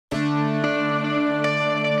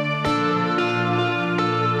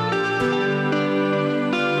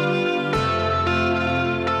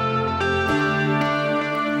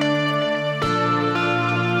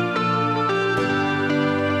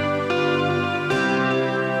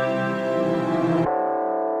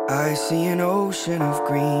I see an ocean of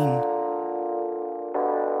green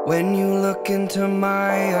when you look into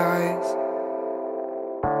my eyes.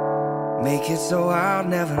 Make it so I'll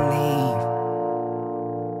never leave.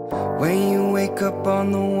 When you wake up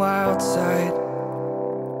on the wild side,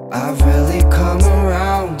 I've really come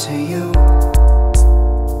around to you.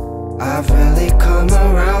 I've really come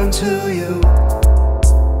around to you.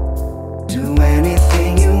 Do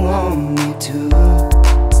anything you want me to.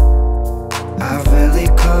 I've really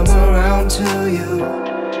come around to you.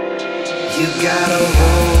 You got a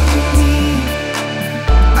hold of me.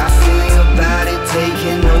 I feel your body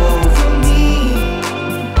taking over me.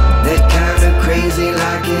 They're kinda crazy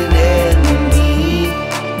like an enemy.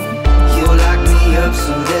 You lock me up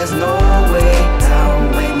so there's no way out.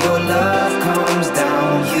 When your love comes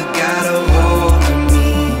down, you got a hold of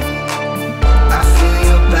me. I feel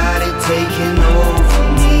your body taking over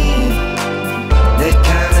me. They're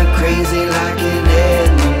kinda crazy like an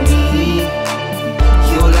enemy.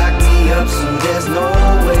 You lock me up so there's no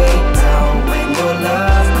way out. When your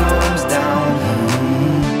love comes down.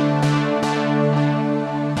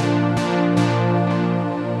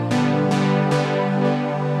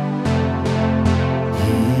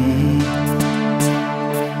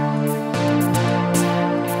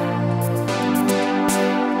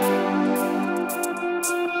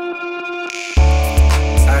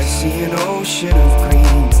 I see an ocean of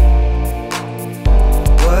green.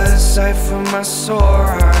 What a sight for my sore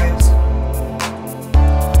eyes.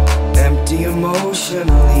 Empty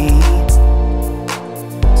emotionally.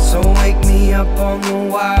 So wake me up on the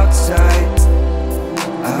wild side.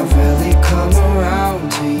 I've really come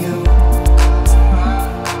around to you.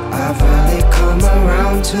 I've really come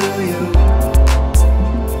around to you.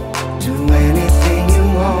 Do anything you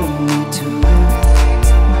want me to.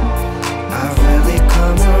 I've really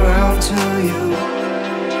come around to you.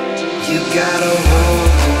 You got a